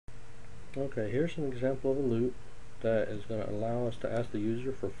Okay, here's an example of a loop that is going to allow us to ask the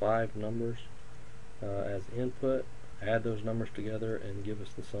user for 5 numbers as input, add those numbers together, and give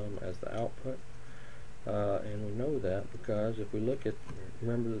us the sum as the output. And we know that because if we look at,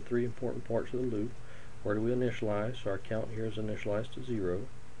 remember the 3 important parts of the loop. Where do we initialize? So our count here is initialized to 0.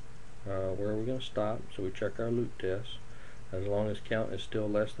 Where are we going to stop? So we check our loop test. As long as count is still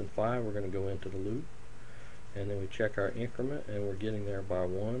less than 5, we're going to go into the loop. And then we check our increment, and we're getting there by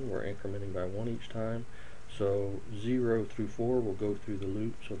 1. We're incrementing by 1 each time. So 0 through 4 will go through the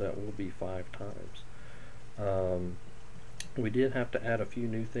loop, so that will be 5 times. We did have to add a few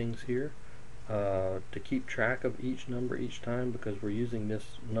new things here to keep track of each number each time, because we're using this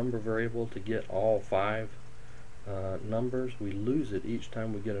number variable to get all 5 numbers. We lose it each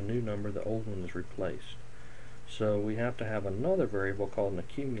time we get a new number. The old one is replaced. So we have to have another variable called an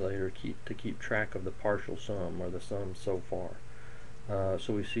accumulator to keep track of the partial sum, or the sum so far.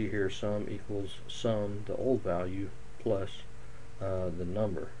 So we see here sum equals sum, the old value, plus the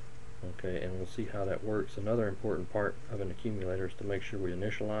number. Okay, and we'll see how that works. Another important part of an accumulator is to make sure we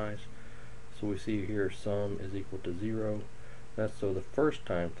initialize. So we see here sum is equal to 0. That's so the first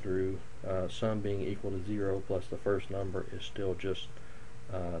time through, sum being equal to 0 plus the first number is still just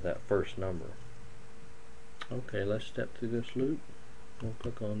that first number. Okay, let's step through this loop. We'll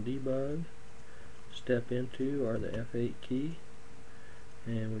click on debug, step into, or the F8 key,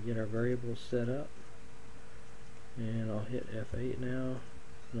 and we get our variables set up. And I'll hit F8 now.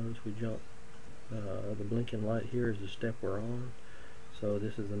 Notice we jump, the blinking light here is the step we're on. So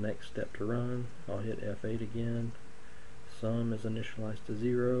this is the next step to run. I'll hit F8 again. Sum is initialized to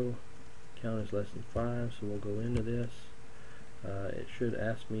 0. Count is less than 5, so we'll go into this. It should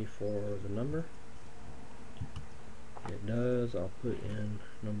ask me for the number. It does. I'll put in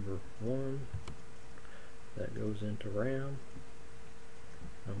number 1. That goes into RAM.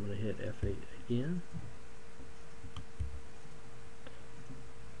 I'm going to hit F8 again.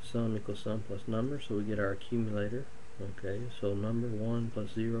 Sum equals sum plus number, so we get our accumulator. Okay, so number 1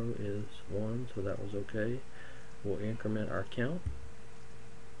 plus 0 is 1, so that was okay. We'll increment our count.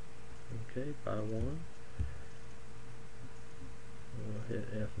 Okay, by 1. We'll hit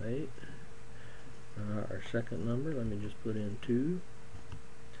F8. Our second number, let me just put in 2.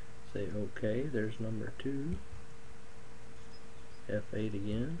 Say OK, there's number 2. F8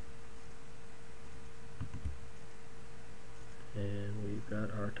 again. And we've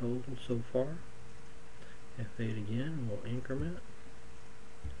got our total so far. F8 again, we'll increment.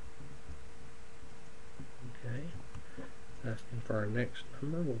 Okay, asking for our next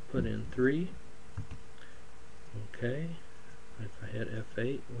number, we'll put in 3. Okay, if I hit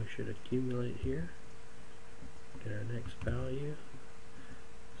F8, we should accumulate here. Get our next value.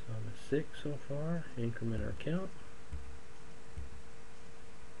 Sum is 6 so far. Increment our count.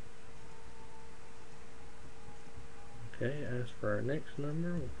 Okay, ask for our next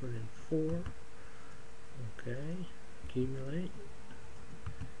number, we'll put in 4. Okay, accumulate.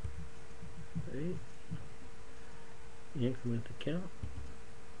 8. Increment the count.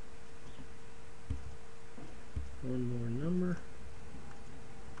 One more number.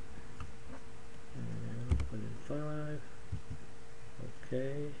 And we'll put in 5.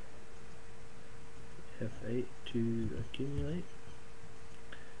 Okay. F8 to accumulate.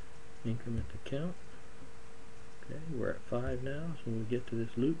 Increment the count. Okay, we're at 5 now, so when we get to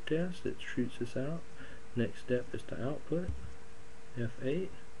this loop test, it shoots us out. Next step is to output, F8,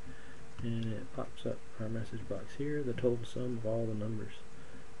 and it pops up our message box here. The total sum of all the numbers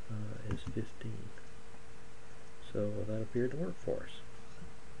is 15. So that appeared to work for us.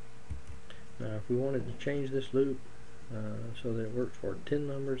 Now if we wanted to change this loop so that it worked for 10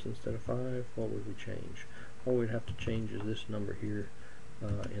 numbers instead of 5, what would we change? All we'd have to change is this number here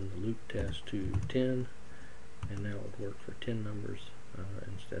in the loop test to 10, and now it would work for 10 numbers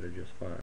instead of just 5.